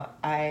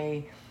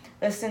I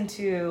listened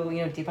to,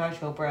 Deepak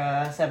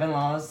Chopra, Seven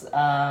Laws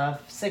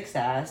of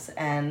Success,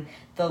 and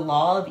the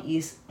law of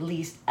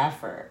least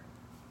effort.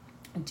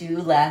 Do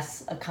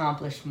less,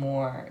 accomplish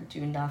more.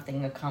 Do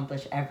nothing,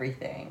 accomplish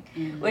everything.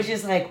 Which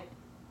is like,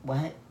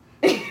 what?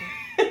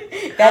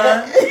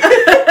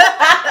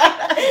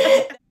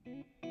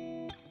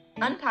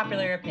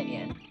 Unpopular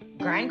opinion.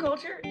 Grind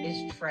culture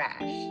is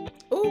trash.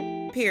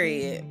 Ooh,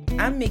 period.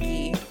 I'm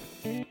Mickey.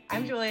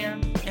 I'm Julia.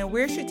 And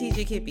we're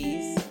strategic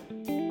hippies.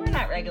 We're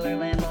not regular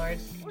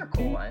landlords. We're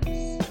cool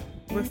ones.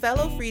 We're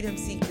fellow freedom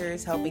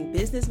seekers helping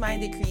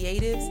business-minded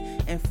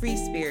creatives and free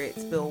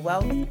spirits build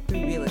wealth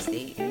through real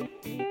estate.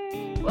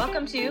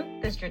 Welcome to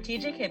the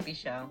Strategic Hippie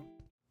Show.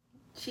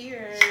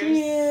 Cheers.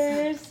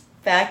 Cheers.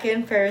 Back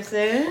in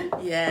person.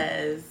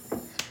 Yes.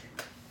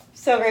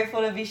 So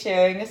grateful to be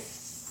sharing a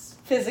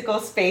physical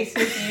space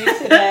with you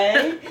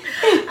today.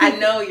 I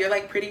know, you're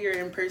like prettier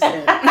in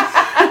person.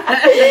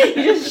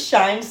 You just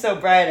shine so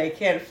bright. I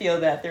can't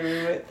feel that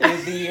through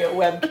the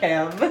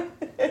webcam.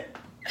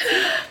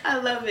 I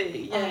love it.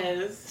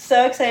 Yes.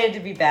 So excited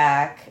to be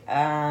back.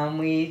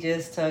 We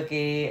just took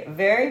a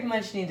very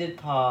much needed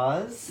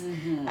pause.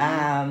 Mm-hmm.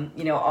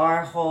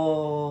 Our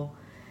whole,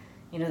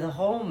 the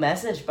whole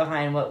message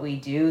behind what we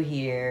do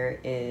here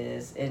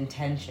is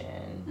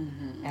intention,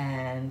 mm-hmm.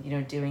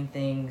 and doing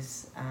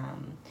things,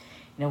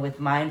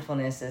 with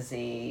mindfulness as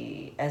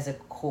a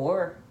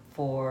core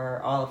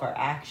for all of our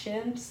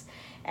actions.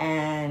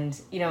 And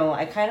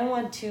I kind of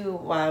want to,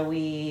 while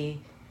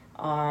we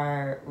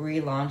are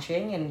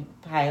relaunching and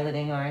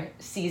piloting our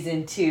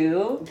season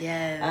 2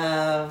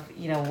 of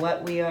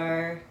what we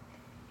are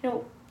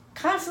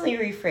constantly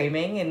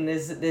reframing in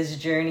this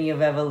journey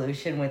of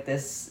evolution with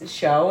this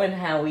show and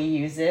how we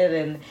use it.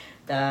 And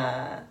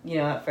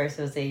at first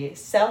it was a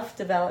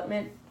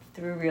self-development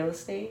through real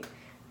estate,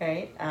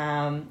 right?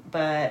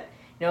 But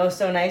it's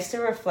so nice to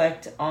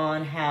reflect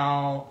on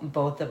how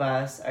both of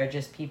us are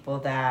just people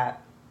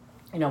that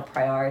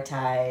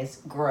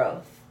prioritize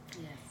growth.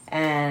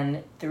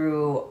 And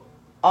through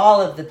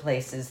all of the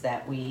places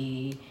that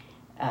we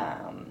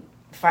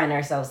find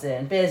ourselves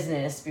in,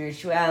 business,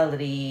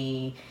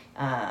 spirituality,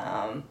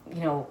 our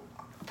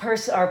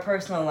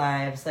personal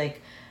lives,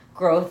 like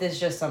growth is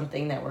just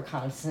something that we're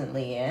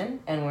constantly in,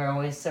 and we're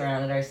always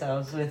surrounded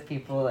ourselves with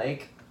people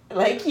like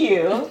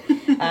you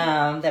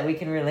that we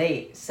can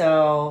relate.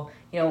 So,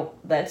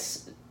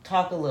 let's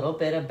talk a little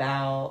bit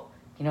about,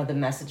 the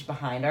message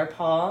behind our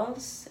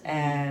pause,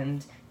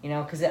 and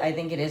because I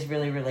think it is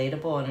really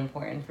relatable and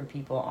important for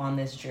people on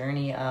this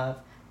journey of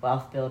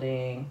wealth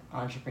building,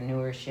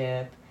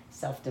 entrepreneurship,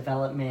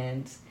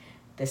 self-development.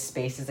 This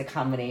space is a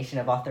combination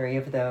of all three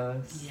of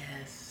those.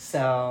 Yes.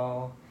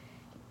 So,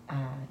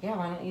 why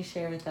don't you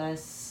share with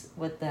us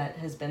what that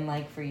has been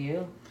like for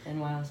you and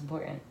why it was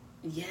important?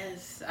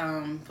 Yes.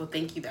 Well,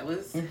 thank you. That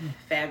was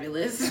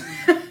fabulous.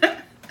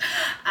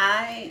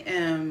 I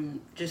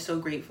am just so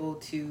grateful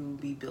to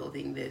be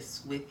building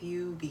this with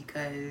you,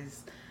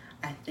 because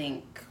I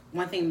think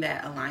one thing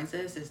that aligns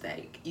us is that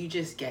you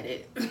just get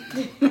it.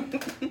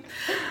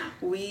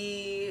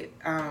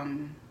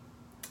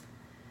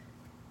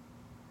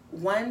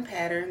 One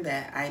pattern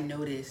that I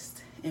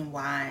noticed and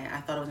why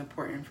I thought it was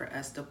important for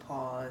us to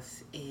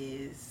pause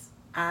is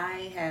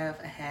I have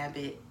a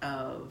habit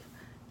of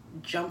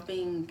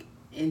jumping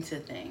into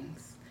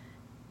things.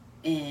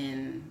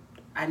 And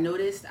I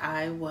noticed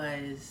I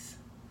was,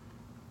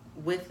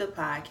 with the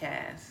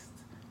podcast,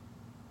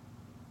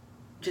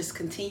 just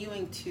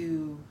continuing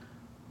to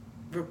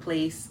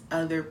replace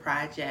other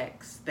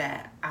projects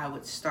that I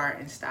would start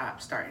and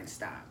stop.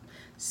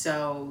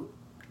 So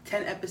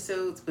 10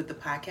 episodes with the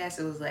podcast,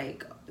 it was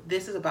like,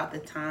 this is about the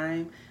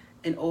time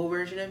an old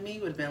version of me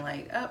would have been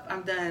like, oh,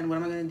 I'm done. What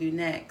am I going to do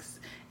next?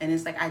 And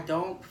it's like, I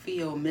don't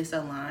feel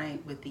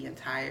misaligned with the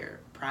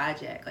entire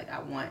project. Like,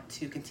 I want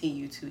to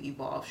continue to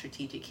evolve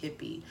Strategic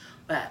Hippie,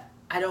 but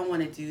I don't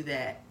want to do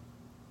that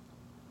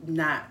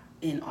not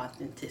in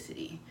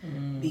authenticity,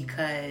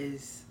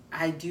 because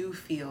I do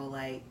feel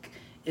like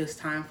it was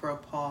time for a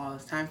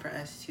pause, time for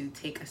us to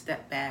take a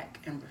step back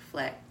and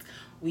reflect.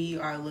 We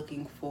are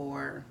looking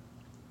for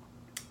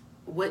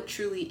what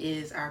truly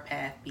is our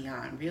path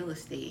beyond real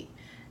estate.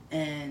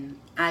 And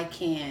I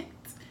can't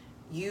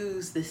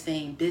use the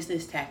same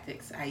business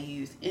tactics I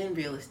use in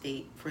real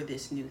estate for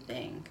this new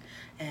thing.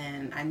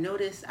 And I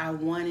noticed I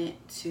wanted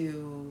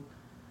to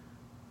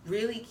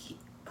really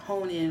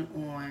hone in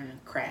on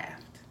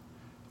craft.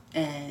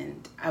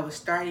 And I was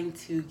starting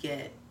to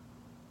get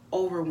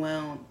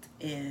overwhelmed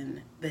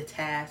in the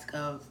task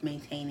of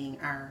maintaining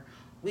our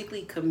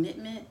weekly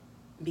commitment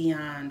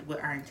beyond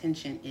what our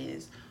intention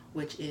is,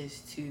 which is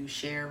to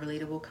share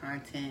relatable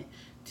content,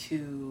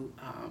 to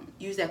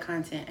use that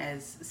content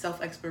as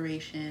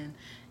self-exploration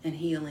and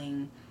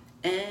healing.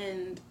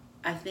 And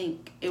I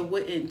think it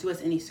wouldn't do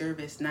us any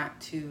service not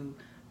to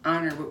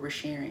honor what we're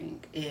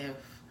sharing if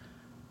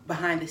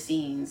behind the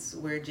scenes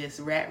we're just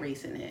rat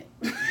racing it.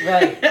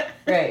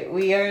 Right.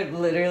 We are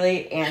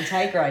literally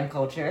anti-grind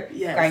culture.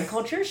 Yes. Grind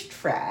culture is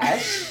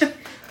trash.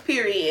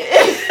 Period.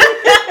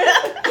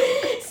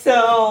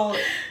 So,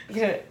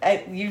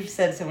 you've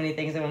said so many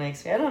things I want to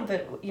expand on,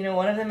 but,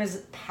 one of them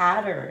is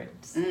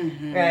patterns,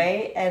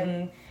 right?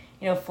 And,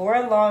 for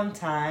a long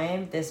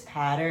time, this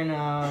pattern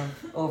of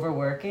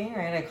overworking,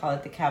 right? I call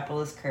it the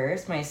capitalist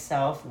curse. My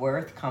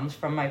self-worth comes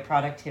from my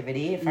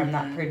productivity. If I'm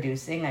not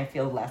producing, I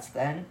feel less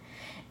than.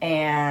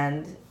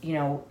 And,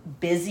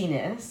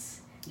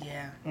 busyness.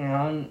 Yeah.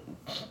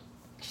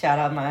 Shout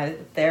out my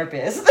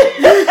therapist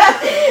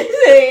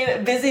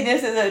saying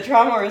busyness is a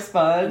trauma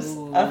response.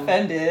 Ooh.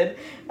 Offended.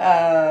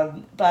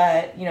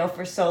 But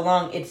for so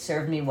long it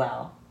served me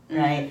well,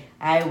 right?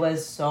 I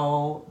was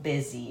so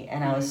busy,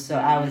 and I was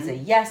a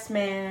yes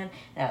man,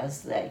 and I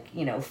was like,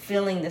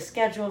 filling the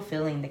schedule,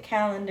 filling the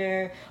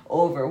calendar,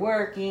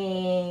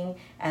 overworking,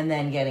 and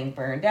then getting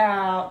burned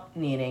out,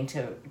 needing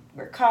to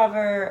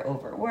recover,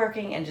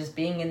 overworking, and just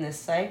being in this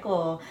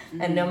cycle.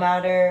 And no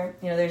matter,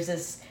 there's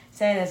this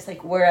saying, it's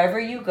like, wherever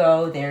you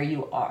go, there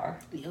you are.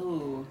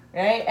 Ooh.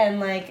 Right? And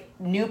like,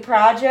 new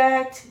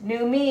project,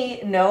 new me,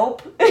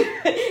 nope.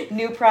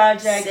 New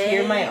project,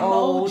 here my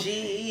old.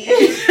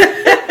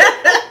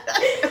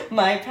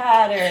 My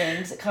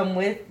patterns come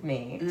with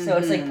me. So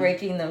it's like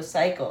breaking those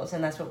cycles,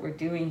 and that's what we're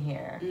doing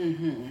here.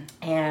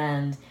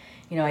 And,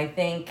 I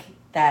think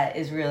that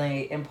is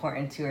really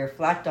important to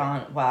reflect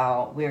on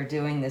while we're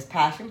doing this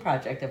passion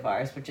project of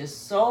ours, which is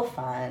so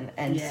fun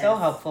and so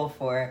helpful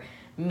for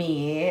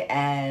me,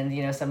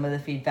 and some of the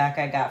feedback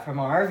I got from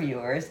our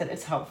viewers, that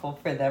it's helpful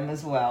for them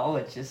as well,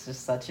 which is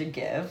just such a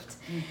gift.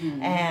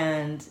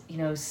 And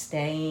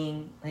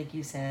staying, like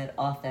you said,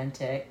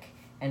 authentic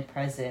and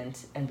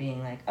present, and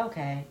being like,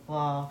 okay,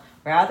 well,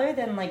 rather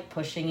than like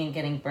pushing and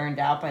getting burned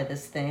out by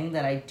this thing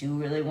that I do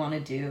really want to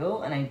do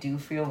and I do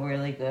feel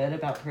really good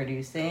about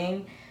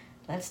producing,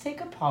 let's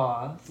take a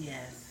pause.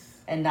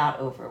 Yes. And not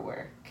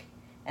overwork,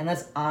 and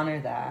let's honor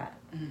that.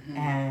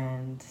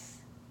 And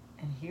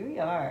here we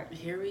are.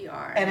 Here we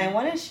are. And I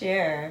want to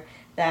share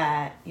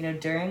that,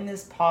 during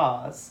this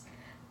pause,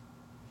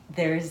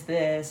 there's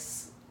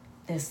this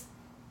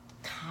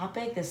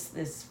topic,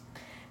 this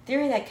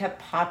theory that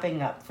kept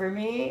popping up for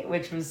me,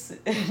 which was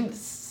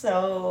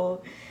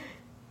so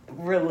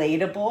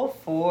relatable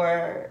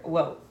for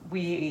what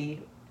we,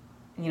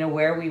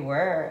 where we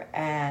were.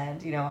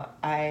 And,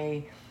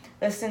 I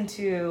listened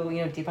to,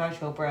 Deepak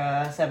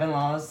Chopra, 7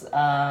 Laws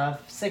of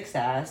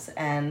Success,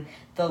 and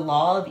the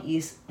law of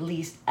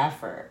least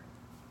effort.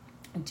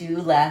 Do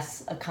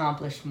less,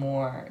 accomplish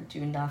more.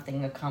 Do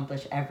nothing,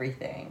 accomplish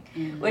everything.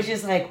 Which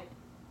is like,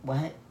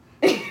 what?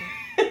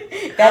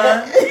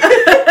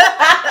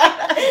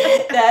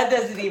 That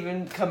doesn't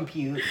even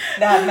compute.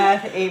 That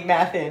math ain't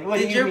mathin'. What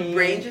do you mean? Did your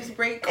brain just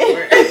break?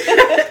 Or?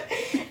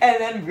 And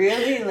then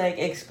really like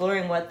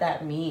exploring what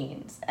that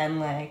means. And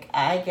like,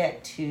 I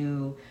get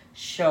to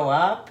show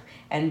up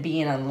and be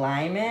in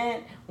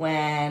alignment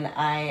when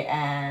I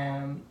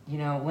am,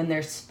 when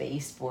there's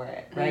space for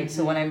it, right?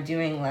 So when I'm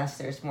doing less,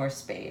 there's more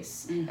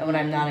space. And when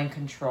I'm not in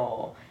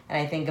control.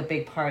 And I think a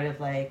big part of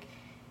like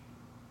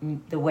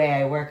the way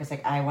I work is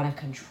like, I want to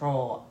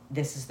control.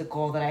 This is the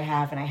goal that I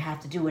have, and I have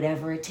to do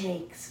whatever it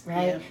takes,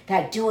 right? Yeah.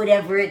 That do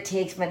whatever it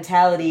takes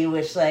mentality,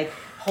 which like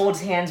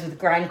holds hands with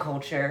grind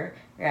culture,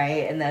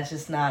 right? And that's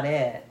just not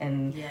it.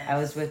 And I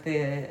was with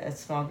a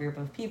small group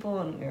of people,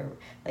 and we were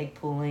like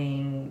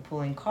pulling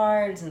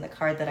cards, and the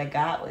card that I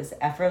got was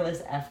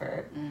effortless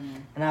effort.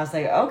 And I was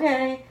like,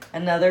 okay,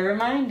 another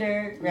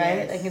reminder,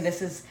 right? Like,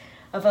 this is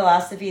a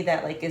philosophy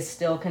that like is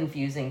still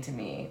confusing to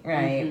me,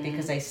 right?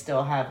 Because I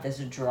still have this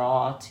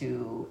draw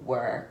to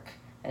work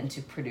and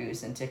to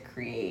produce and to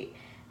create,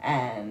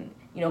 and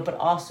but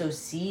also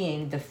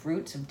seeing the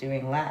fruits of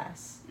doing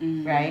less,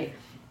 right?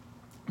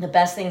 The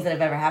best things that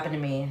have ever happened to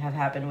me have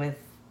happened with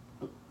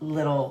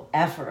little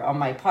effort on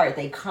my part.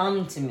 They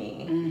come to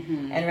me.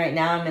 And right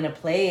now I'm in a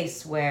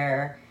place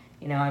where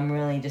I'm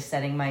really just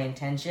setting my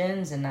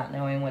intentions and not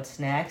knowing what's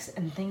next,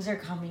 and things are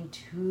coming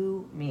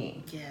to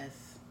me.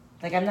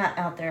 Like, I'm not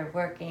out there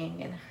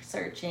working and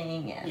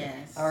searching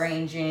and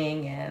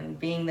arranging and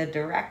being the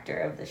director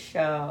of the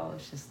show.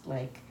 It's just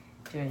like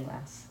doing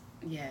less.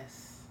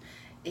 Yes.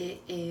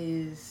 It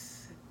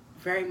is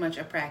very much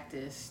a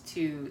practice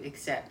to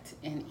accept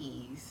and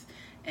ease.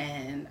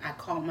 And I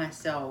call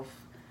myself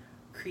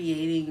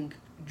creating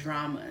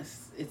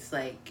dramas. It's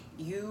like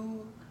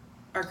you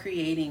are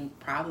creating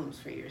problems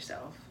for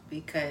yourself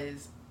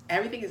because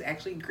everything is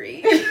actually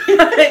great.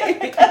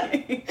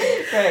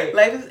 Right.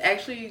 Life is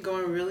actually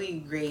going really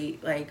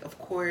great. Like, of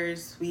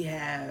course, we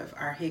have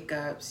our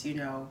hiccups,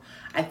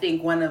 I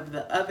think one of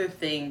the other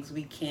things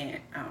we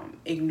can't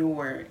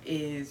ignore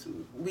is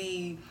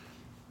we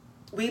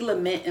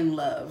lament and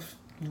love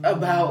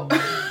about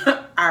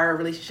our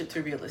relationship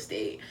to real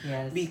estate.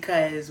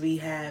 Because we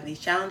have these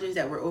challenges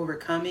that we're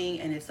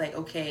overcoming, and it's like,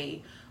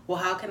 okay, well,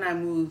 how can I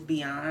move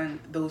beyond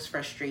those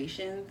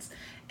frustrations?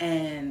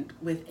 And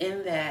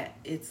within that,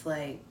 it's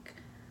like,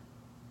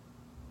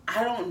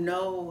 I don't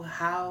know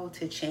how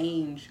to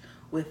change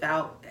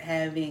without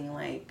having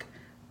like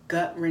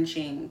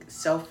gut-wrenching,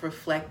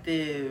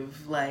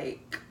 self-reflective,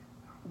 like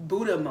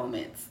Buddha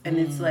moments, and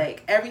it's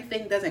like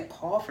everything doesn't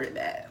call for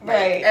that. Like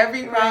Right.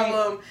 every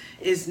problem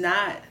is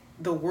not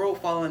the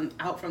world falling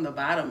out from the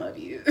bottom of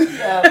you.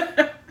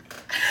 Yep.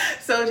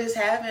 So just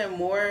having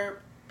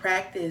more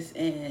practice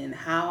in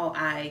how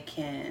I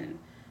can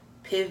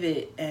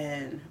pivot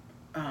and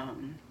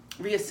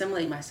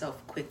reassimilate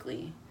myself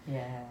quickly.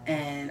 Yeah.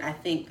 And I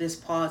think this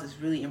pause is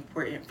really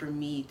important for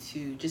me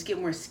to just get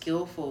more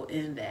skillful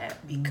in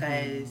that,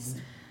 because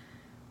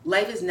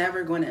life is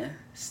never going to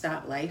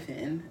stop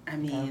lifing. I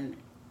mean,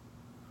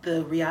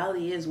 the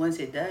reality is once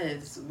it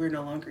does, we're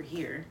no longer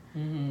here.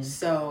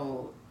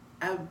 So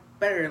I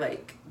better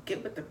like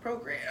get with the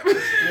program.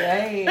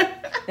 Right.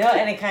 No,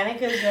 and it kind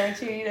of goes back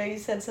to, you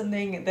said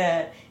something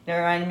that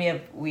reminded me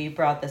of, we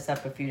brought this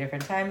up a few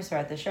different times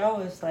throughout the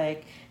show, is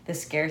like the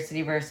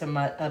scarcity versus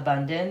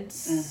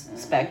abundance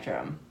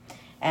spectrum.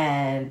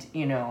 And,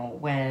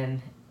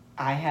 when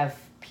I have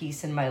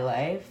peace in my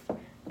life,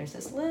 there's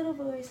this little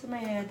voice in my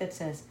head that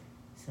says,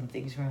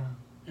 something's wrong.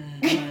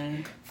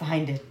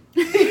 Find it.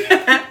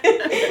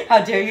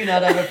 How dare you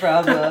not have a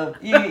problem?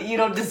 You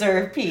don't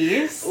deserve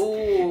peace.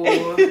 Ooh,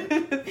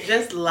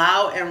 just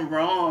loud and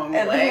wrong.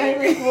 And then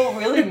I will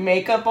really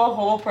make up a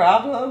whole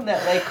problem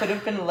that could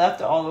have been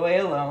left all the way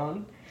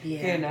alone.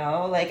 Yeah.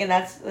 And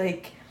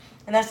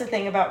that's the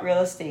thing about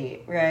real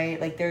estate,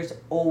 right? There's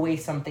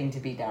always something to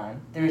be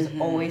done. There's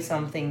always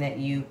something that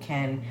you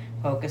can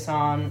focus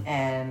on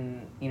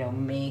and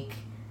make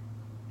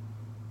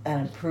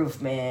an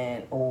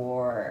improvement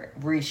or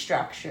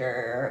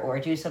restructure or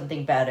do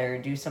something better,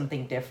 do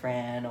something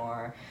different,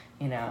 or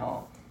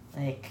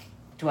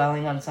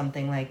dwelling on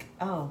something like,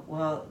 oh,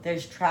 well,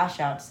 there's trash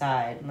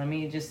outside, let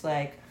me just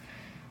the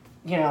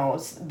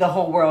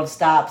whole world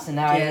stops and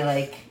now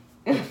I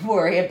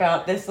worry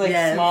about this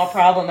small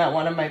problem at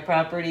one of my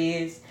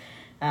properties.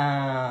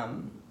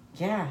 And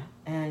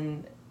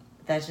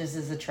that just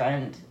is a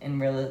trend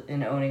in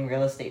owning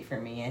real estate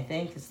for me. I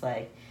think it's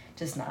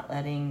just not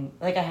letting,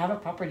 I have a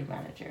property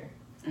manager.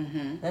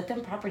 Let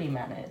them property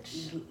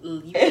manage.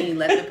 You mean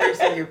let the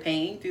person you're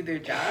paying do their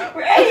job?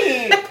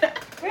 Right.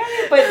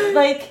 Right. But it's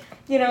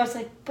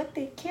but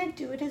they can't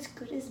do it as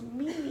good as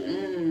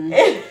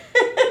me.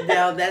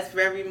 No, that's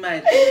very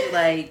much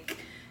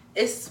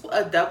it's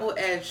a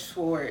double-edged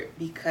sword,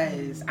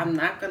 because I'm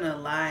not gonna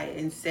lie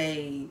and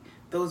say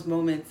those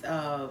moments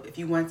of, if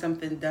you want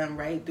something done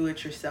right, do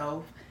it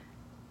yourself,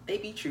 they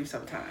be true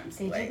sometimes.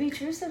 They do be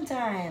true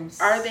sometimes.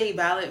 Are they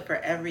valid for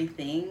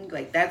everything?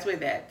 That's where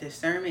that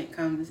discernment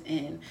comes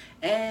in,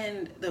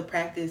 and the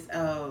practice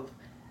of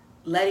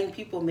letting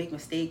people make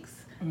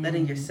mistakes,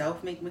 letting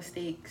yourself make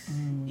mistakes,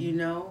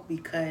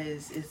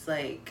 because it's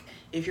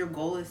if your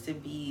goal is to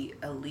be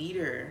a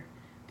leader,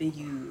 then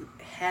you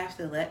have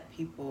to let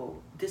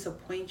people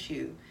disappoint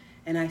you.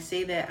 And I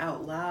say that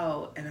out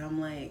loud, and I'm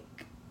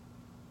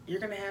you're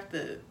gonna have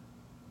to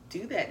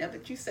do that now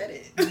that you said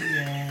it.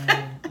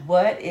 Yeah.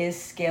 What is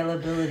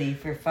scalability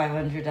for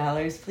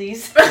 $500,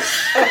 please?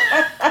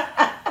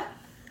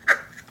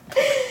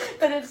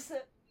 But it's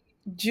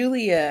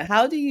Julia,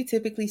 how do you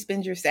typically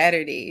spend your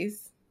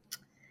Saturdays?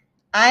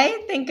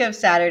 I think of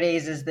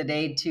Saturdays as the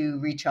day to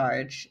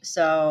recharge.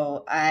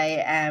 So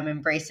I am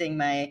embracing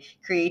my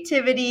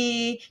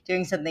creativity,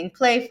 doing something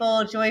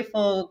playful,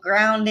 joyful,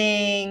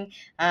 grounding.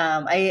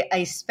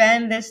 I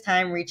spend this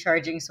time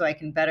recharging so I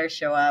can better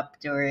show up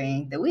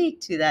during the week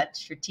to that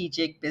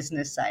strategic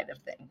business side of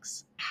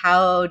things.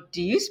 How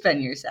do you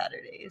spend your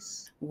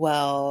Saturdays?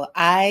 Well,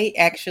 I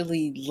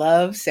actually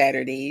love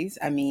Saturdays.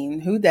 I mean,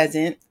 who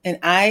doesn't? An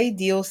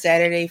ideal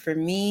Saturday for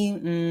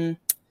me,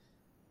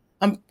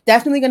 I'm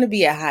definitely going to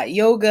be at hot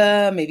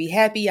yoga, maybe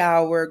happy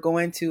hour,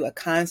 going to a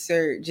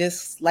concert,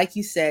 just like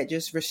you said,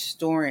 just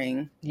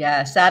restoring.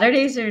 Yeah,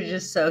 Saturdays are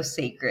just so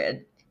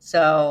sacred.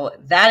 So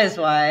that is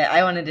why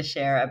I wanted to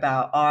share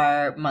about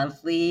our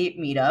monthly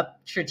meetup,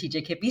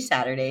 Strategic Hippie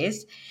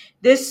Saturdays.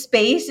 This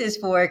space is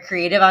for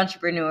creative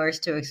entrepreneurs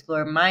to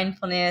explore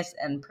mindfulness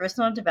and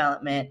personal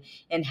development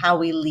in how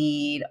we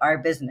lead our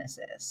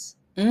businesses.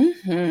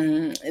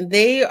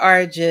 They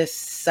are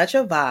just such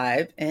a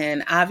vibe,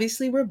 and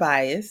obviously we're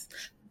biased.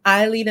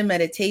 I lead a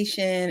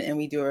meditation, and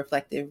we do a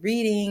reflective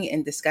reading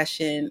and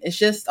discussion. It's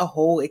just a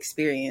whole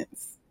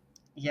experience.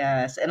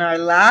 Yes. In our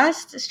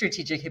last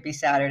Strategic Hippie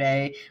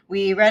Saturday,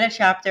 we read a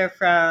chapter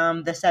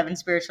from The 7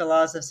 Spiritual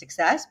Laws of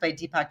Success by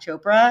Deepak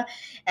Chopra.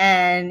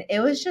 And it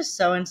was just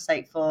so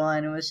insightful,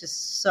 and it was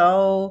just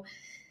so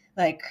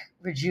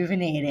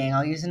rejuvenating.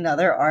 I'll use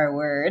another R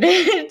word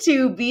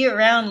to be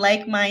around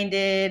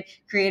like-minded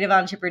creative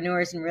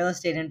entrepreneurs and real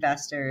estate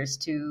investors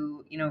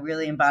to,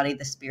 really embody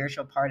the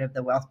spiritual part of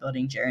the wealth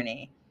building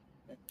journey.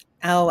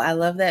 Oh, I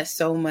love that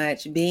so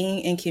much. Being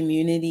in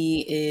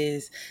community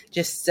is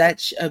just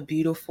such a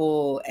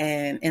beautiful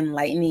and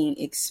enlightening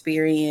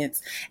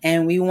experience.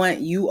 And we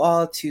want you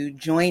all to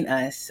join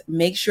us.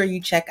 Make sure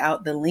you check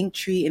out the link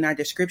tree in our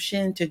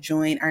description to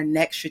join our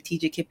next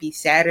Strategic Hippie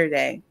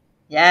Saturday.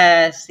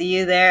 Yes, see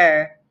you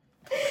there.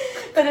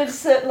 But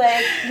it's as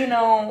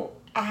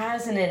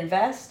an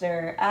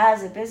investor,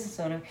 as a business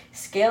owner,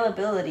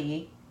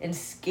 scalability and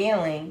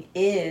scaling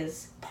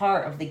is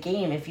part of the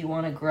game if you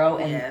want to grow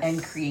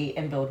and create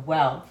and build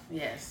wealth.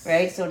 Yes.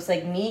 Right? So it's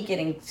like me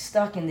getting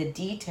stuck in the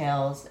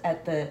details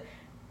at the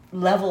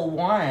level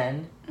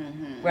 1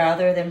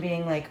 rather than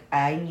being like,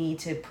 I need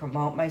to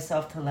promote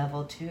myself to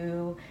level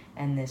 2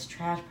 and this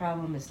trash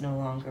problem is no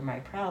longer my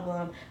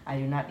problem. I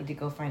do not need to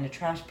go find a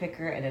trash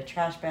picker and a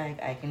trash bag.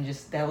 I can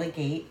just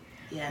delegate,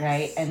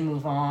 right, and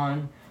move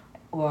on.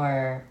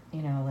 Or,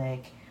 you know,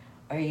 like,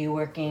 are you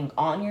working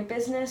on your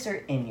business or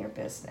in your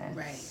business?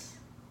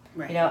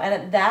 Right. You know,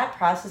 and that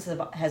process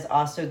has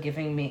also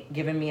given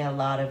me a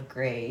lot of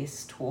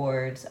grace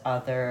towards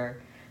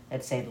other,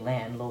 let's say,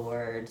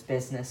 landlords,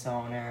 business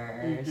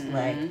owners,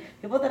 like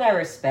people that I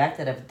respect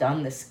that have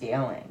done the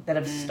scaling, that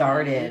have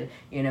started,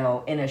 you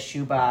know, in a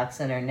shoebox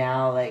and are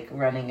now like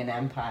running an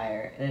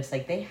empire. And it's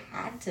like they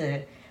had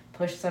to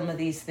push some of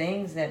these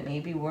things that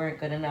maybe weren't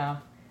good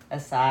enough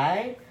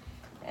aside.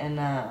 And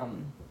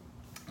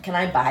can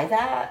I buy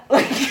that?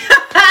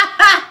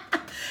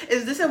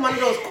 Is this in one of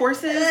those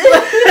courses?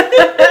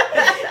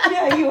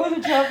 Yeah, you want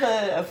to drop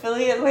an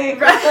affiliate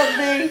link or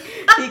something?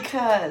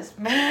 Because,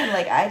 man,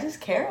 like, I just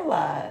care a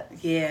lot.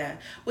 Yeah,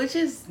 which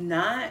is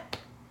not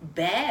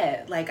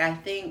bad. Like, I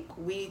think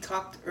we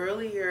talked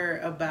earlier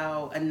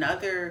about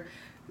another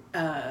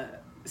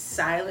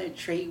silent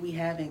trait we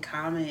have in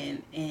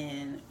common.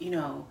 And, you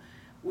know,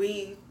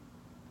 we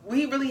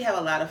really have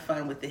a lot of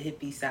fun with the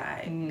hippie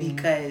side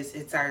because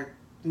it's our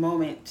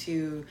moment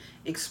to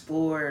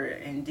explore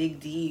and dig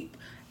deep.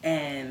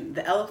 And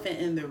the elephant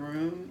in the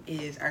room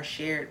is our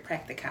shared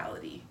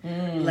practicality.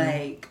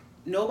 Like,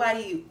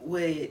 nobody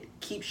would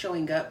keep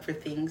showing up for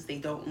things they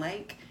don't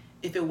like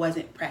if it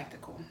wasn't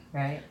practical.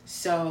 Right.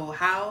 So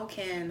how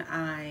can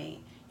I,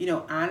 you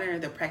know, honor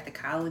the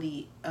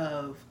practicality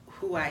of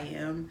who I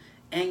am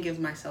and give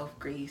myself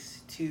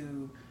grace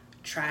to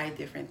try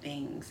different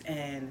things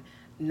and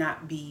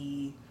not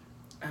be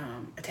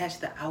attached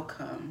to the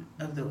outcome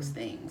of those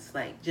things.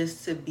 Like,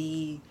 just to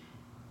be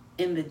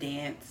in the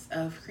dance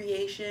of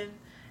creation.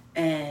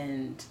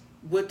 And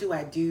what do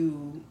I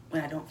do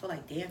when I don't feel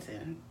like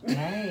dancing?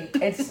 Right.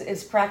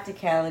 It's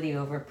practicality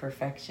over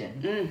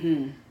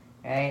perfection.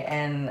 Right.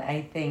 And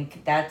I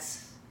think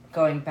that's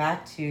going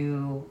back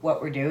to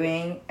what we're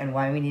doing and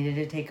why we needed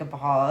to take a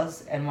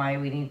pause and why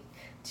we need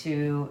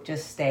to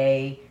just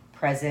stay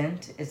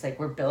present. It's like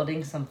we're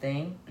building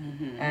something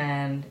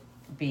and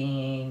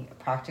being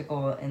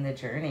practical in the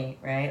journey,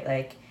 right?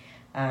 Like,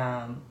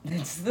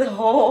 it's the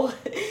whole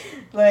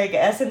like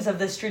essence of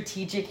the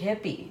strategic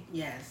hippie.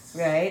 Yes.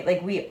 Right?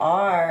 Like, we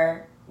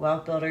are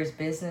wealth builders,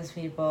 business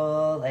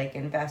people, like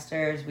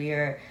investors. We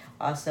are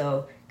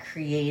also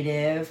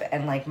creative,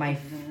 and like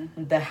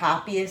the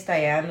happiest I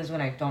am is when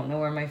I don't know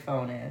where my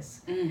phone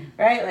is.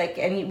 Right? Like,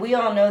 and we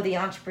all know the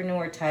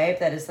entrepreneur type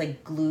that is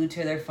like glued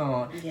to their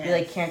phone. You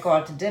like can't go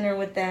out to dinner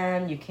with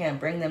them, you can't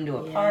bring them to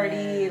a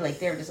party, like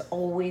they're just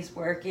always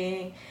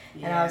working.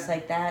 And I was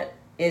like, that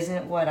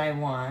isn't what I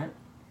want.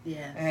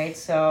 Yes. Right?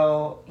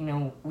 So, you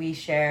know, we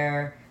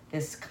share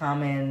this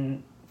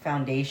common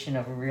foundation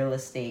of real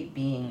estate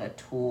being a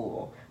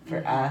tool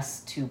for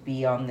us to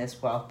be on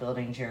this wealth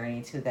building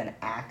journey to then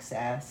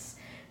access,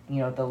 you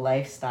know, the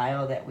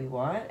lifestyle that we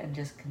want and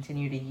just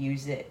continue to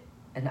use it,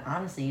 and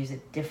honestly use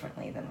it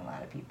differently than a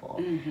lot of people.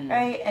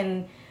 Right?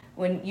 And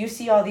when you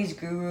see all these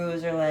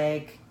gurus are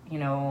like, you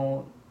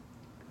know,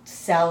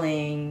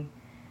 selling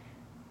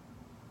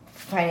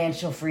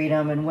financial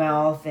freedom and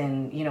wealth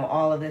and, you know,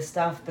 all of this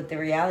stuff, but the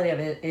reality of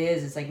it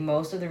is, it's like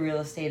most of the real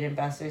estate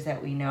investors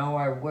that we know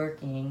are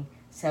working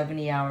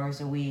 70 hours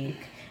a week,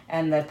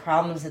 and the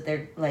problems that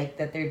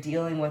they're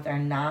dealing with are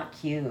not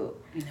cute.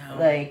 No.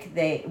 Like,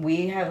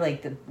 we have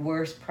like the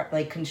worst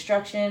like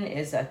construction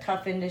is a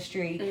tough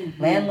industry,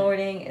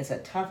 landlording is a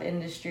tough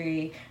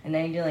industry, and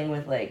then you're dealing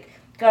with like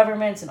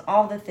governments and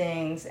all the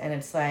things, and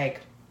it's like,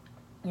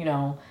 you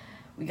know,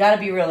 we got to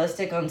be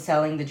realistic on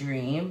selling the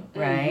dream,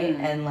 right?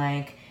 And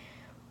like,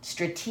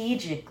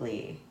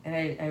 strategically, and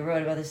I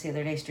wrote about this the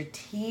other day,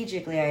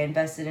 strategically I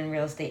invested in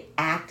real estate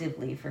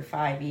actively for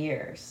 5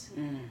 years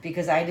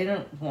because I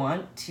didn't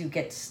want to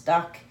get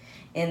stuck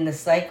in the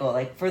cycle.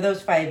 Like, for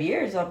those 5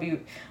 years, I'll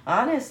be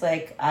honest,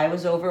 like, I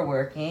was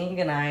overworking,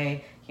 and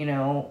I, you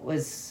know,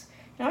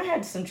 I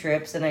had some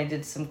trips and I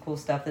did some cool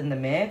stuff in the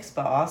mix,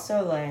 but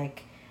also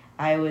like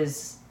I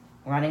was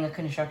running a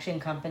construction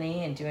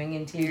company and doing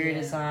interior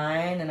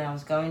design, and I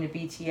was going to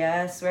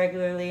BTS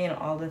regularly and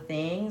all the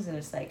things, and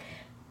it's like,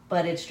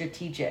 but it's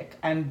strategic.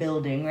 I'm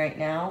building right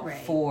now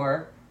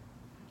for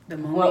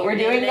what we're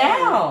doing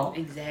now.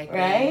 Exactly.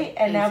 Right?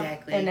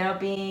 And now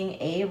being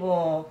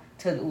able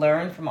to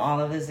learn from all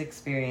of his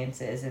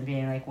experiences and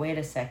being like, wait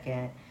a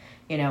second,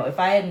 you know, if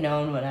I had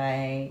known what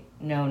I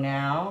know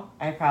now,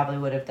 I probably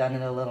would have done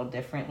it a little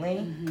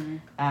differently.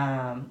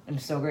 I'm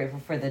so grateful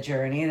for the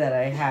journey that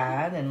I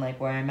had and like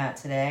where I'm at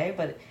today.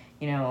 But,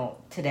 you know,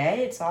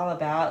 today it's all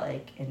about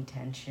like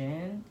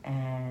intention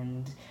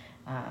and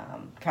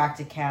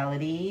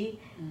practicality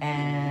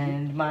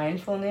and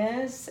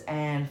mindfulness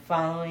and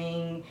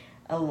following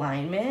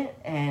alignment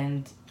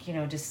and, you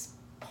know, just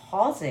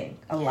pausing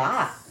a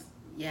lot.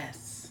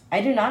 Yes.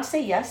 I do not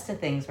say yes to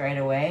things right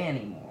away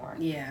anymore.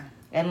 Yeah.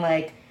 And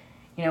like,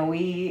 you know,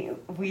 we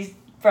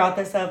brought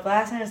this up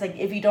last night. It's like,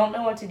 if you don't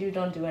know what to do,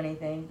 don't do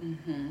anything.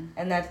 Mm-hmm.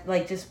 And that's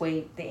like, just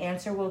wait. The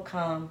answer will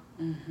come.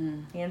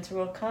 Mm-hmm. The answer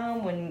will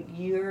come when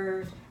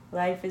your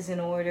life is in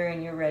order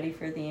and you're ready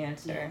for the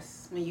answer.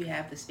 Yes. When you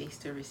have the space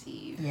to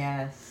receive.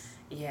 Yes.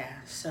 Yeah.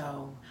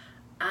 So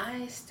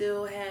I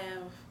still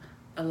have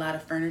a lot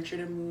of furniture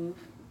to move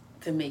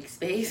to make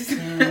space.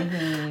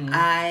 Mm-hmm.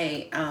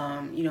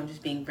 I'm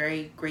just being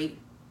very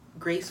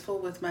graceful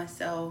with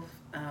myself.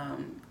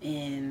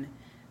 And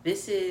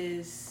this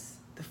is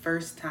the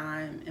first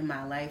time in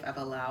my life I've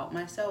allowed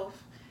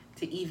myself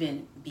to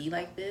even be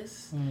like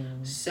this.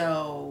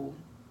 So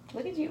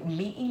look at you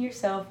meeting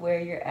yourself where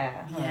you're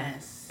at. Huh?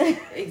 Yes,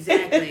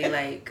 exactly.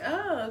 Like,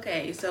 oh,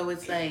 okay. So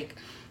it's like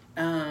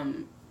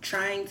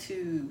trying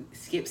to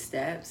skip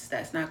steps.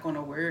 That's not going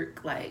to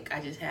work. Like,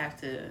 I just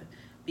have to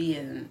be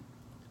in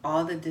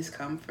all the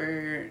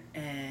discomfort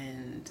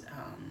and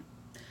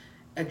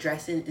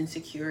addressing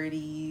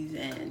insecurities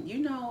and,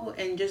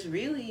 and just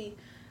really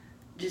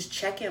just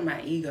checking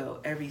my ego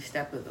every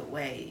step of the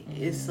way.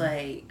 Mm-hmm. It's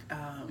like,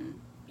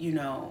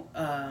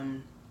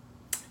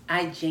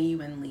 I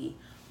genuinely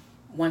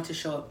want to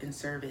show up in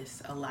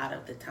service a lot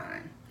of the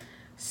time.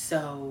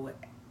 So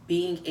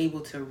being able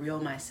to reel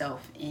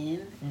myself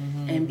in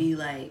and be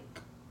like,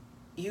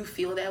 you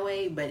feel that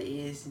way, but it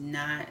is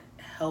not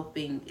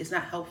helping. It's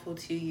not helpful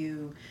to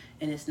you,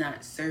 and it's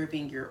not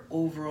serving your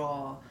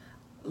overall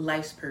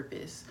life's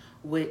purpose,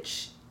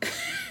 which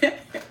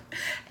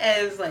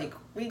as like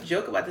we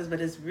joke about this, but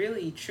it's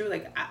really true.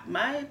 Like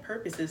my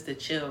purpose is to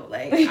chill.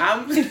 Like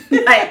I'm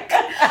like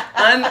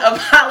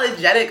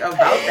unapologetic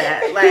about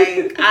that.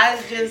 Like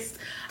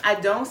I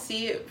don't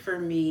see it for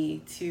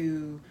me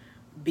to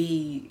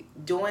be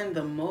doing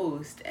the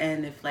most,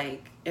 and if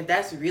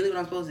that's really what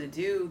I'm supposed to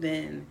do,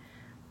 then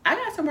I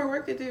got some more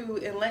work to do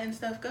in letting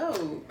stuff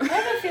go. I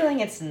have a feeling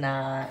it's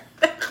not.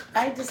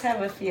 I just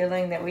have a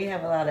feeling that we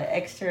have a lot of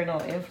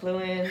external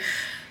influence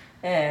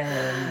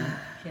and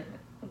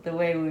the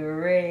way we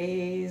were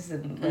raised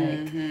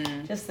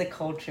and just the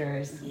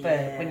cultures. Yeah.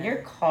 But when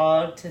you're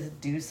called to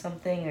do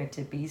something or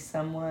to be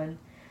someone,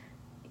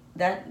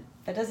 that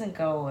doesn't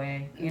go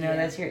away.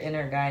 That's your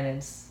inner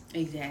guidance.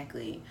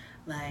 Exactly.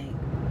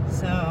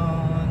 So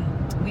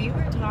we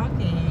were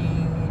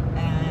talking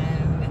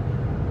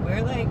and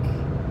we're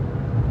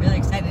really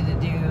excited to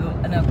do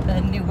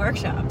a new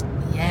workshop.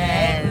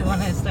 Yes. And we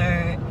want to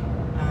start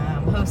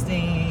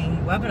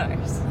hosting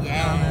webinars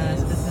on a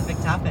specific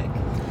topic.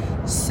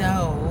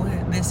 So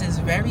this is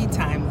very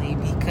timely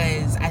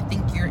because I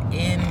think you're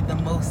in the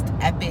most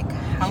epic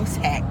house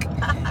hack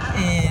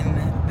in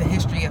the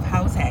history of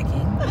house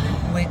hacking,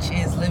 which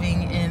is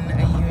living in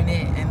a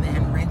unit and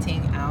then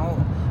renting out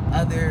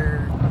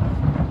other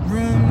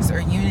rooms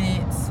or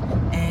units,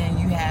 and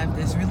you have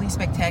this really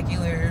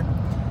spectacular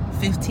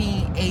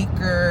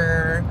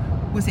 15-acre,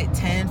 was it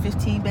 10,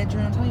 15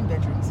 bedrooms? How many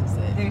bedrooms is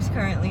it? There's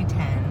currently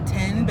 10.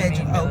 10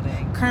 bedrooms. Oh,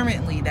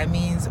 currently. That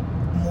means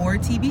more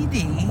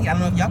TBD. I don't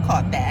know if y'all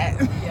caught that.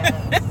 Yes.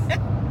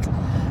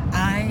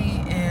 I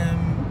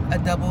am a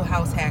double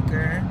house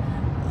hacker.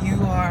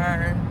 You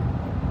are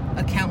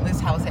a countless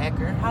house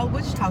hacker.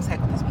 Which house hack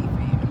would this be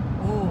for you?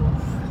 Ooh.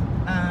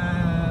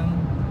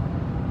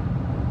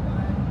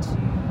 1, 2,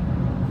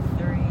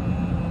 3,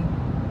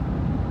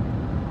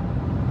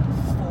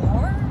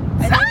 4.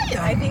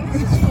 I think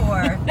this is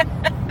 4.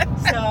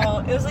 So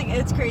it was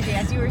it's crazy.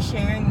 As you were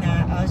sharing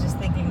that, I was just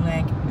thinking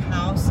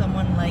how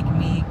someone like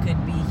me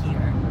could be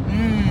here.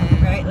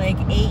 Right?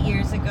 8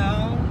 years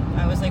ago,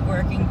 I was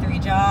working 3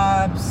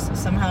 jobs,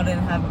 somehow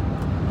didn't have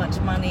much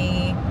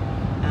money,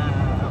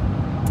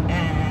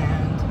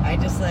 and I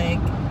just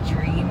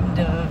dreamed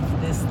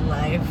of this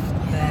life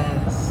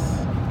that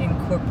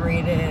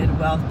incorporated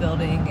wealth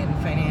building and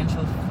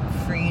financial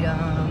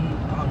freedom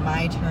on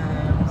my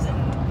terms. And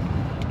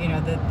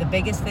the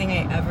biggest thing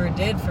I ever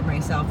did for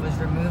myself was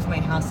remove my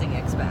housing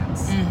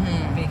expense,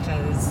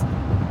 because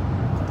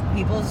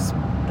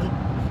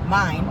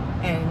mine,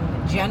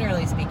 and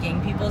generally speaking,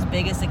 people's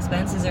biggest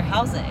expenses are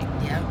housing.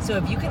 Yep. So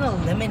if you can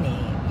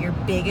eliminate your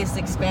biggest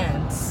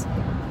expense,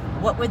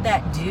 what would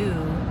that do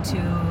to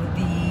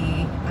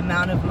the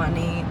amount of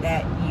money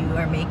that you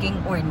are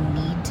making or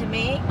need to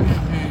make?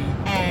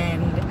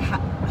 And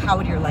how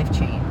would your life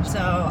change?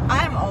 So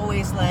I'm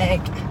always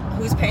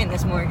who's paying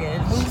this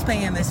mortgage? Who's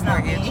paying this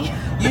mortgage?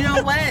 You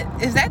know what?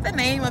 Is that the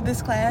name of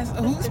this class?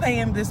 Who's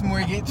paying this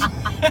mortgage?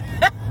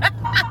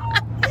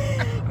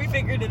 We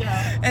figured it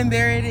out. And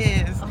there it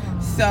is.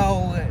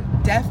 So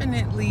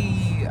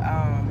definitely,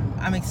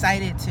 I'm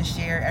excited to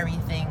share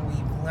everything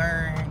we've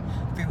learned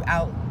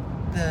throughout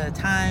the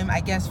time.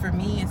 I guess for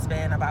me, it's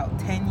been about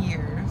 10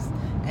 years,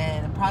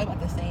 and probably about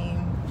the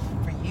same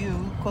for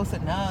you. Close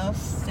enough.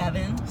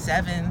 7.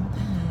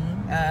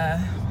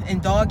 In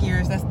dog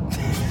years, that's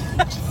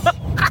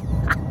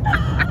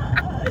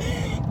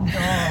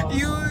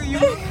you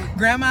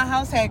grandma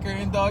house hacker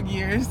in dog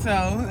years.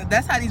 So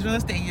that's how these real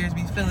estate years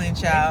be feeling,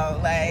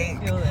 child. Like,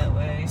 I feel that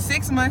way.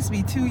 6 months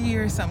be 2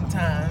 years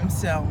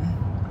sometimes. So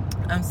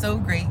I'm so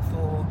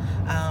grateful.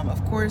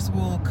 Of course,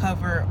 we'll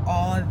cover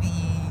all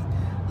the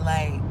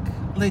like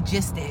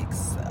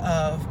logistics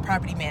of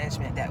property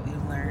management that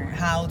we've learned,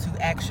 how to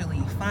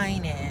actually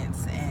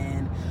finance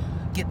and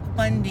get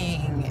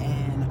funding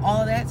and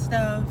all that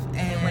stuff,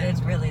 and what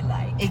it's really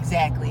like.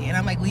 Exactly. And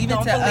I'm like, leave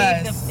Don't it to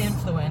us. Don't believe the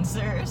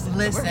influencers.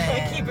 Listen, we're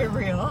gonna keep it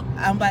real.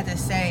 I'm about to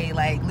say,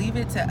 like, leave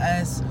it to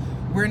us.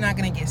 We're not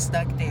gonna get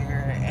stuck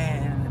there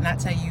and not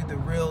tell you the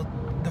real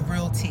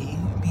tea,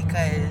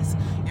 because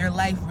your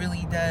life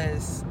really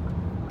does.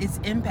 It's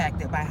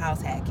impacted by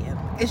house hacking.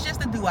 It's just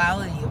the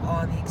duality of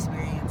all the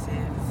experiences,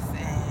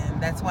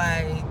 and that's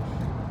why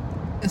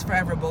it's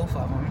forever both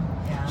of them.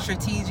 Yeah.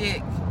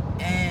 Strategic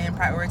and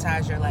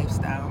prioritize your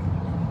lifestyle.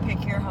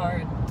 Pick your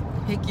heart.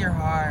 Pick your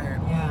heart.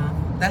 Yeah.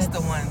 That's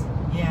the one.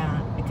 Yeah,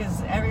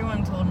 because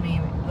everyone told me,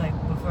 like,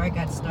 before I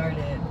got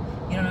started,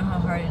 you don't know how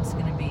hard it's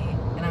going to be.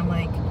 And I'm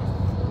like,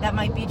 that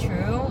might be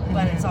true,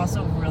 but it's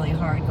also really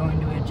hard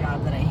going to a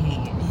job that I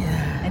hate.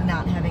 Yeah. And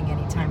not having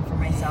any time for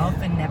myself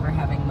and never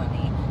having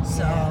money.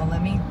 So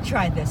let me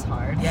try this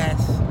hard.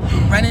 Yes.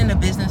 Running a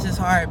business is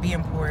hard.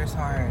 Being poor is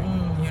hard.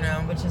 You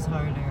know? Which is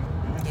harder.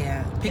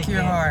 Yeah. Pick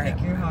your heart. Pick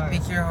your heart.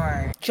 Pick your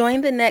heart.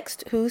 Join the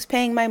next Who's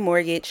Paying My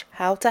Mortgage?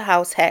 How to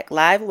House Hack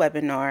live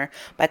webinar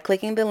by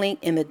clicking the link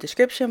in the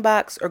description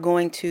box or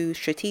going to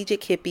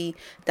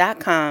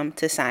strategichippie.com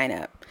to sign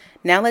up.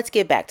 Now let's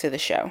get back to the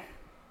show.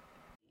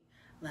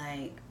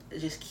 Like,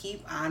 just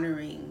keep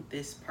honoring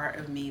this part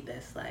of me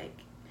that's like,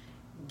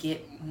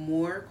 get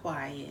more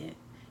quiet,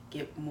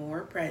 get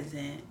more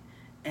present,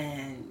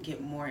 and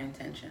get more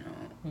intentional.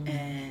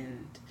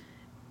 And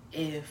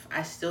if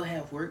I still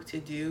have work to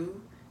do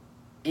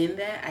in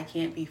that, I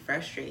can't be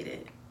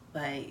frustrated.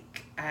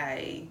 Like,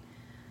 I'm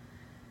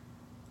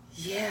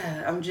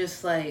just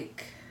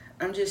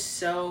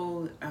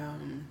so,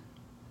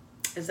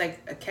 it's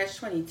like a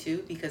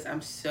catch-22 because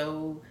I'm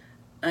so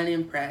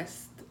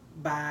unimpressed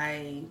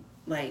by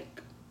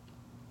like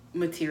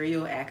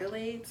material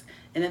accolades,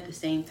 and at the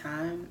same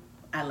time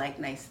I like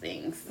nice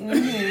things.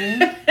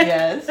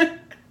 Yes.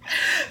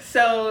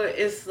 So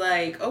it's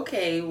like,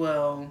 okay,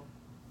 well,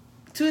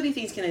 two of these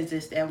things can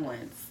exist at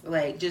once.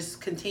 Like,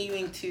 just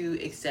continuing to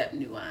accept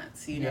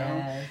nuance, you know?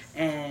 Yes.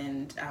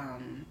 And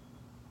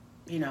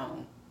you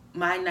know,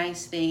 my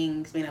nice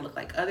things may not look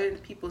like other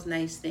people's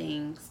nice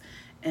things,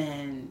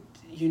 and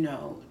you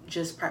know,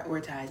 just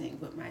prioritizing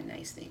what my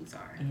nice things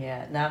are.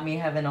 Yeah, not me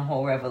having a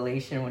whole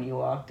revelation when you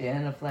walked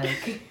in of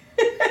like,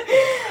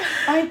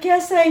 I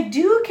guess I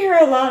do care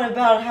a lot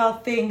about how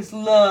things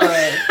look.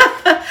 What?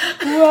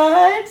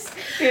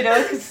 You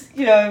know, because,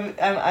 you know,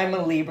 I'm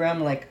a Libra.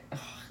 I'm like,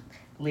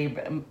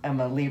 Libra.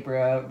 I'm a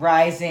Libra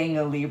rising,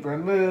 a Libra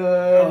moon.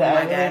 Oh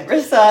my God.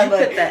 Libra sun. You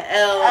put the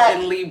L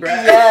in Libra.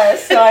 Yeah,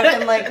 so I've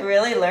been like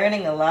really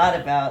learning a lot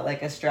about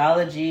like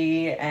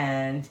astrology,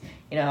 and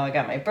you know, I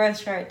got my birth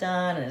chart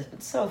done, and it's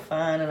been so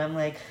fun. And I'm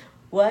like,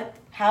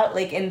 how,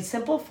 like, in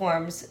simple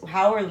forms,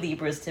 how are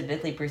Libras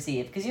typically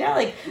perceived? Because, you know,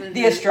 like,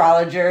 the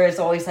astrologer is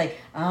always like,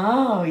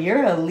 oh,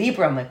 you're a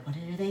Libra. I'm like, what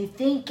are they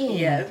thinking?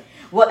 Yeah.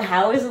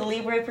 How is a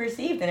Libra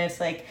perceived? And it's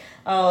like,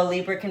 oh, a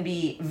Libra can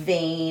be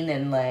vain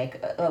and,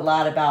 like, a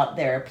lot about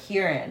their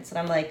appearance. And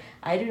I'm like,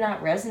 I do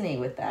not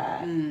resonate with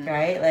that,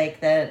 right?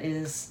 Like, that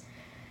is,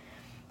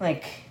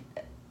 like,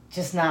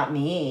 just not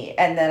me.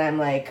 And then I'm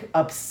like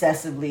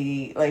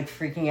obsessively like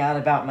freaking out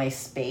about my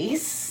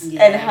space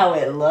and how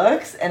it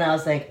looks, and I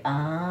was like,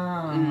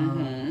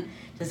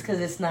 just because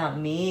it's not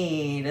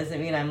me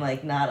doesn't mean I'm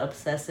like not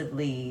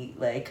obsessively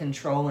like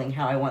controlling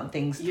how I want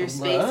things to look. Your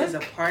space is a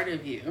part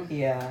of you.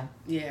 Yeah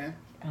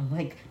I'm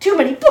like, too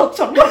many books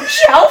on one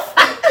shelf.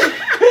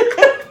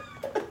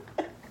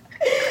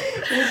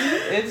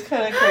 It's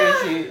kind of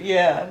crazy.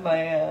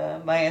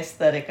 My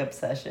aesthetic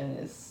obsession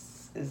is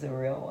a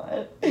real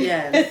one.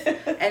 Yes.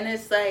 And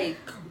it's like,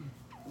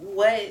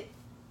 what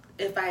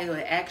if I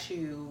would ask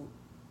you,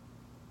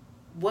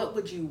 what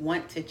would you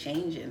want to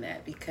change in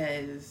that?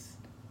 Because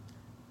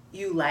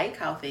you like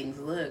how things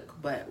look,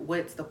 but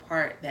what's the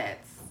part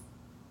that's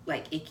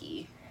like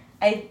icky?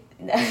 I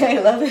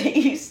love that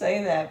you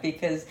say that,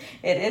 because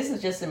it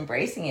is just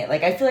embracing it.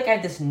 Like, I feel like I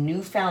have this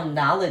newfound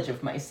knowledge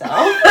of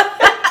myself.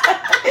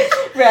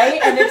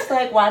 Right? And it's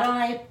like, why don't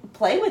I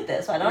play with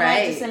this? Why don't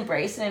I just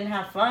embrace it and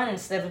have fun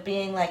instead of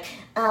being like,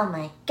 oh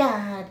my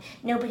God,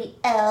 nobody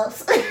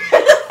else. Right?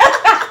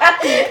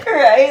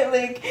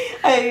 Like,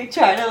 I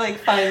try to like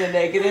find the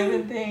negative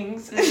in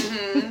things.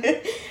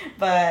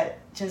 But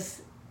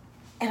just,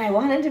 and I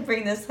wanted to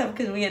bring this up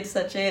because we had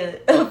such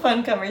a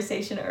fun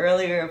conversation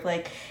earlier of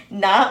like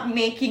not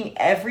making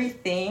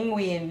everything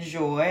we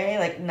enjoy,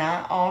 like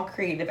not all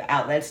creative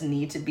outlets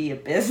need to be a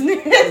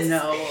business. No,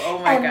 oh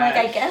my God. And like,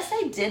 I guess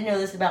I did know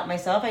this about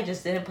myself. I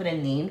just didn't put a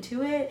name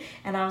to it.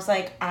 And I was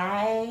like,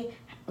 I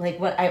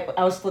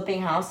was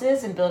flipping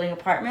houses and building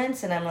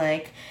apartments, and I'm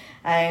like,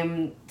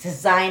 I'm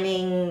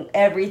designing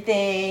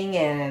everything,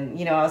 and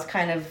you know, I was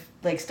kind of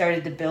like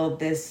started to build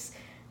this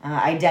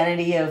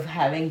identity of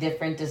having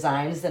different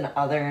designs than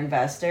other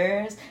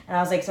investors. And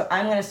I was like, so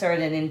I'm going to start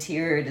an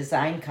interior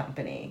design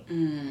company.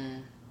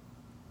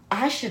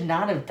 I should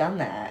not have done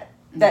that.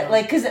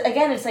 Because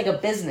again, it's like a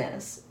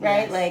business,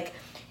 right? Yes. Like,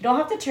 you don't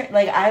have to turn,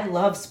 like, I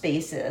love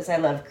spaces. I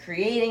love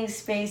creating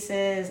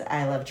spaces.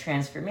 I love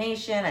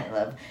transformation. I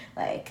love,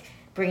 like,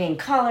 bringing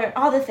color,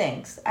 all the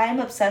things.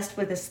 I'm obsessed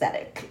with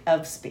aesthetic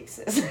of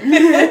spaces.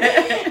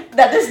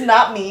 That does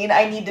not mean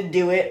I need to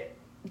do it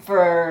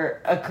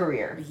for a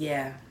career.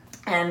 Yeah.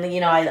 And,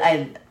 you know,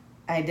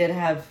 I did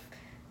have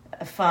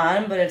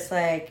fun, but it's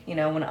like, you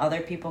know, when other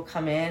people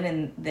come in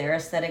and their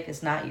aesthetic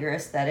is not your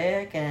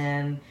aesthetic,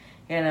 and,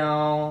 you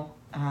know,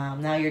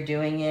 now you're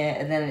doing it,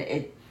 and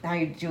then now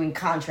you're doing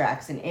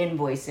contracts and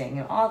invoicing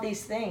and all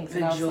these things.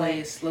 The and joy like,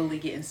 is slowly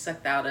getting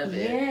sucked out of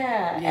it.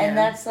 Yeah. And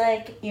that's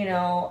like, you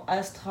know,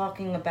 us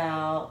talking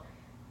about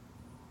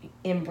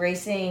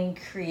embracing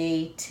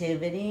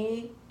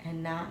creativity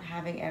and not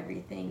having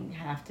everything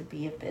have to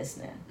be a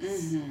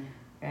business.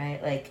 Right?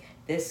 Like,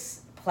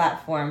 this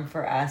platform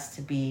for us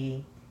to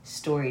be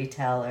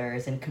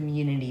storytellers and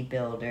community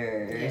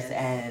builders,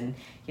 and,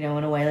 you know,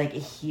 in a way, like,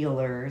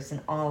 healers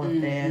and all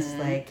of this,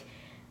 like,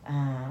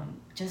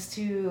 just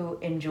to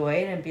enjoy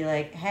it and be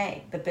like,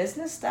 hey, the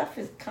business stuff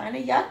is kind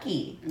of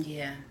yucky.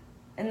 Yeah.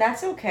 And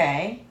that's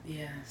okay.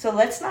 Yeah. So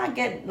let's not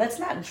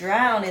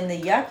drown in the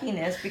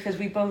yuckiness, because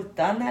we've both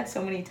done that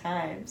so many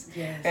times.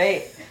 Yes.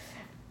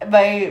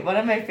 Right? One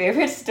of my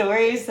favorite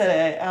stories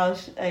that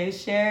I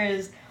share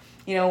is,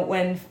 you know,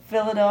 when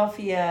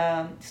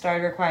Philadelphia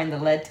started requiring the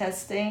lead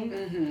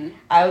testing,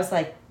 I was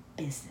like,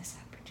 business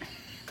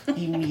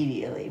opportunity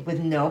immediately with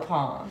no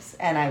pause.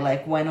 And I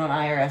like went on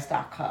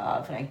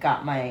IRS.gov and I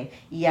got my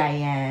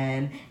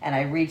EIN and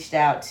I reached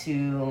out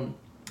to,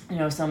 you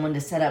know, someone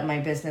to set up my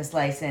business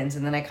license,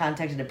 and then I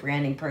contacted a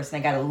branding person.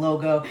 I got a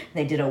logo, and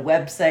they did a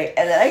website,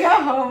 and then I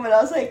got home and I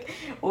was like,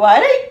 why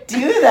did I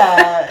do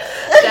that?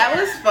 That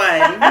was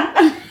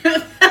fun.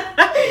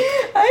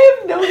 I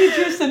have no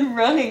interest in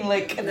running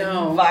like an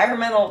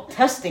environmental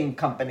testing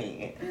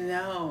company.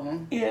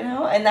 No. You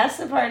know? And that's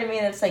the part of me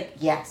that's like,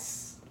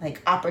 yes.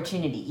 Like,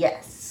 opportunity,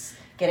 yes.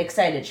 Get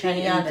excited,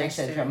 shiny object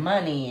syndrome,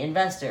 money,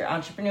 investor,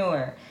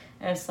 entrepreneur.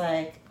 And it's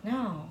like,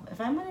 no,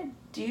 if I'm going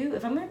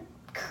to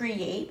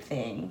create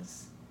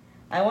things,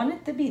 I want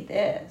it to be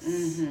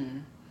this.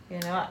 You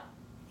know?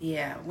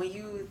 Yeah, when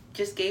you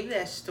just gave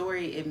that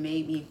story, it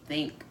made me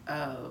think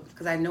of,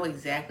 because I know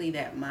exactly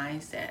that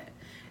mindset,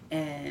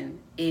 and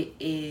it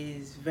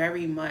is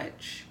very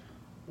much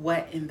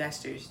what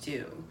investors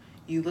do.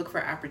 You look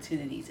for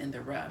opportunities in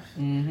the rough.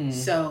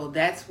 So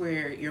that's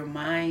where your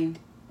mind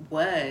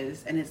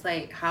was, and it's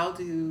like, how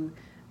do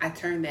I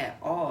turn that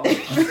off?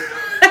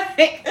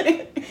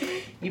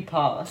 You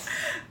pause.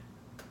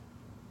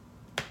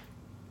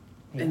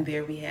 Yeah. And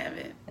there we have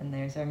it. And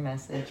there's our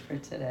message for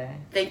today.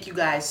 Thank you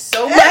guys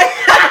so much.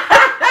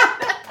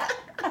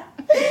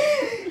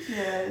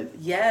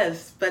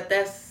 Yes, but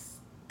that's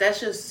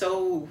just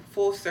so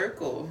full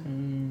circle.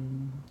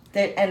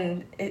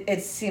 And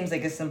it seems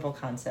like a simple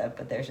concept,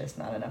 but there's just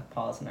not enough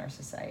pause in our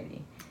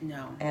society.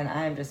 No. And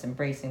I'm just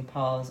embracing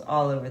pause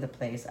all over the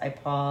place. I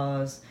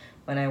pause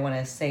when I want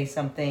to say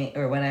something,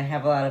 or when I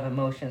have a lot of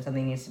emotion,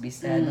 something needs to be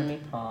said. Let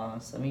me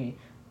pause. Let me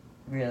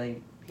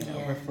really,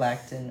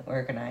 reflect and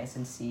organize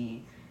and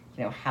see,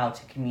 how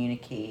to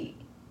communicate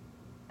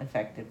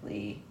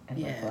effectively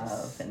and with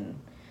love. And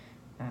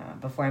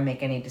before I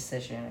make any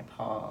decision, I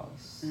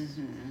pause.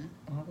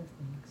 All the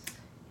things.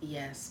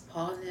 Yes,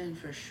 pausing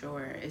for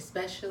sure.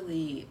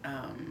 Especially,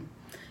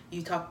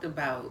 you talked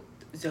about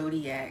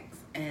zodiacs,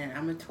 and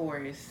I'm a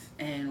Taurus,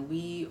 and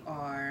we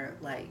are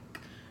like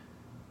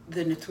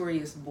the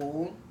notorious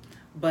bull,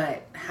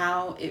 but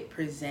how it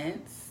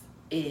presents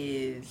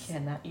is...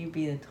 Cannot you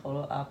be the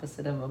total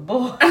opposite of a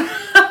bull?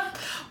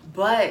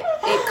 But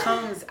it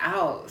comes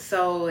out.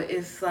 So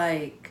it's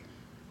like,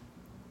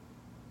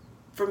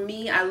 for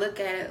me, I look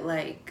at it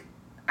like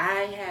I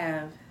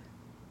have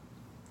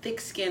thick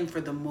skin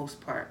for the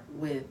most part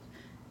with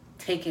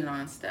taking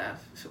on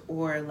stuff,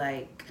 or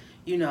like,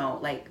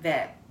 like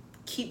that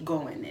keep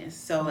goingness.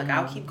 So like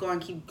I'll keep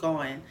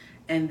going,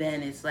 and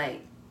then it's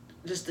like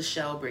just the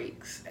shell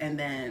breaks, and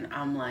then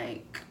I'm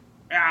like,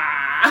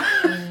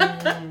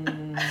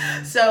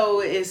 So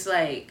it's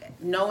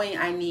like knowing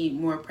I need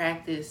more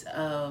practice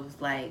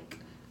of like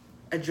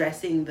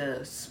addressing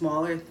the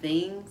smaller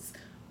things,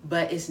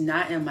 but it's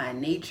not in my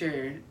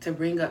nature to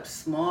bring up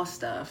small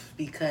stuff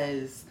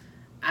because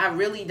I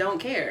really don't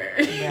care,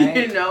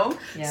 right.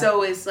 Yeah.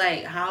 So it's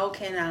like, how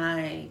can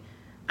I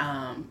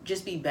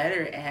just be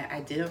better at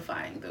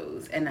identifying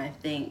those? And I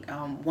think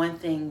one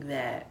thing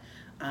that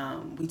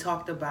we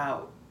talked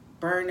about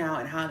burnout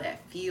and how that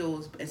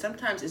feels, and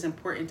sometimes it's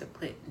important to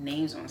put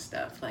names on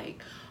stuff.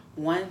 Like,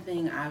 one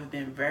thing I've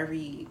been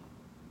very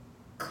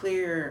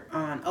clear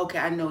on, okay,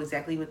 I know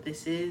exactly what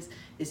this is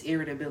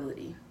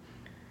irritability.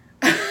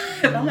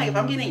 I'm like, if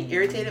I'm getting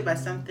irritated by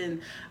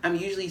something I'm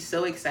usually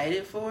so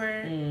excited for,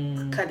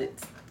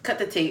 cut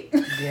the tape.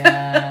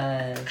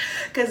 Yes.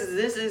 Because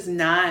this is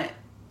not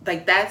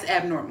like, that's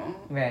abnormal.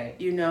 Right.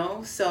 You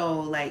know?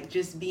 So, like,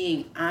 just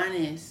being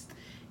honest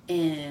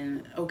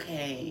and,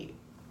 okay,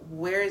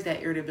 where is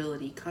that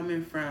irritability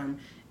coming from?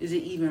 Is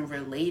it even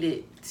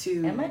related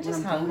to Am I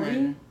just what I'm hungry?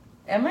 doing?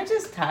 Am I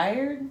just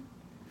tired?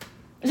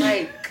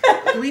 Like,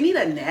 do we need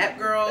a nap,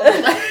 girl?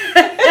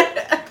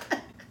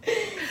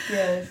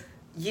 Yes.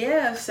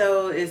 Yeah,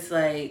 so it's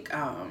like,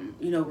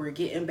 we're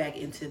getting back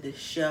into the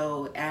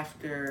show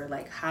after,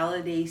 like,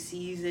 holiday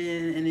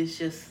season, and it's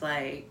just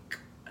like,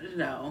 I don't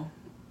know,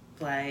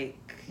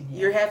 like,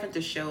 you're having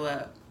to show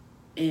up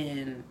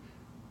in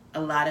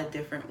a lot of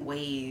different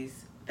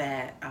ways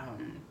that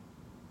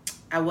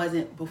I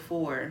wasn't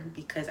before,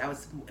 because I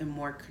was in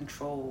more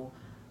control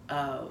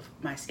of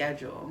my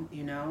schedule,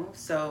 you know?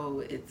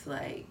 So it's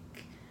like,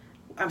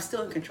 I'm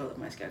still in control of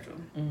my schedule.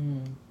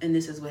 Mm-hmm. And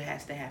this is what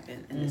has to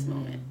happen in this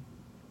moment.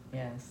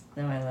 Yes.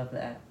 No, I love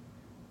that.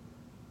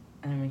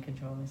 I'm in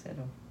control of my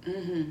schedule.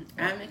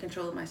 I'm in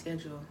control of my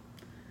schedule.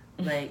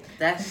 Like,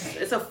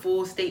 it's a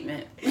full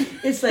statement.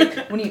 It's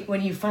like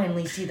when you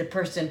finally see the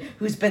person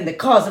who's been the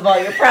cause of all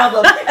your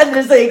problems, and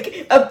there's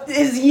like,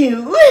 is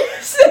you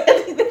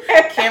standing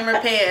there. Camera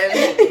pan,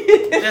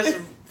 just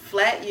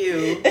flat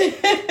you.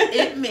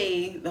 It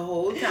me the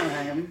whole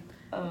time.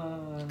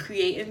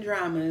 Creating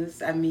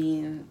dramas. I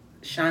mean,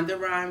 Shonda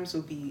Rhimes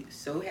will be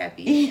so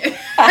happy.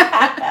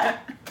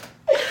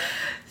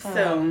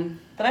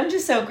 But I'm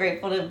just so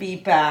grateful to be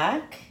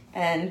back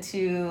and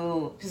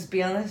to just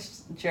be on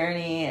this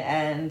journey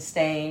and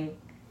staying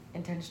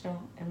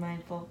intentional and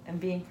mindful and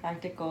being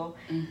practical.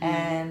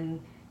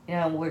 And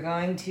we're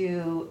going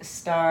to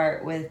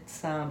start with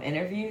some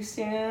interviews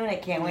soon. I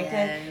can't wait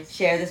to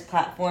share this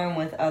platform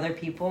with other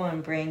people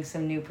and bring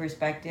some new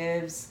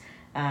perspectives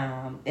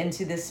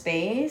into this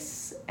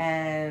space.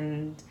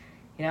 And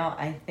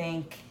I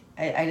think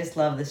I just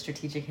love the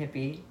strategic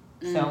hippie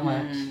so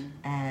much,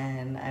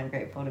 and I'm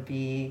grateful to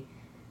be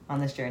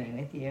on this journey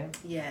with you.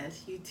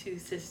 Yes, you too,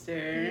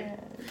 sister. Yes.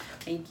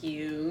 Thank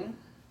you.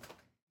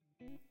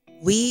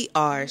 We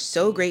are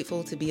so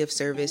grateful to be of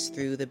service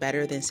through the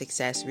Better Than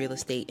Success real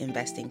estate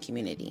investing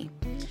community.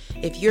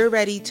 If you're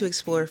ready to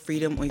explore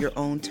freedom on your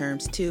own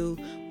terms too,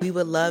 we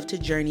would love to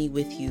journey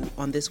with you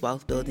on this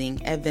wealth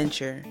building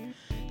adventure.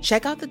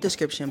 Check out the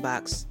description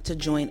box to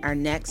join our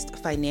next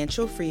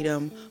Financial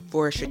Freedom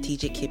for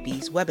Strategic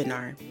Hippies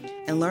webinar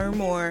and learn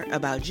more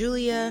about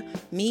Julia,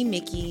 me,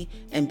 Mickey,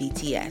 and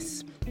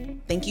BTS.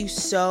 Thank you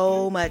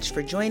so much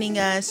for joining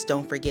us.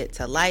 Don't forget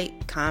to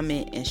like,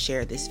 comment, and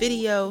share this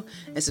video,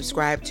 and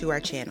subscribe to our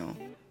channel.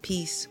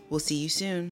 Peace. We'll see you soon.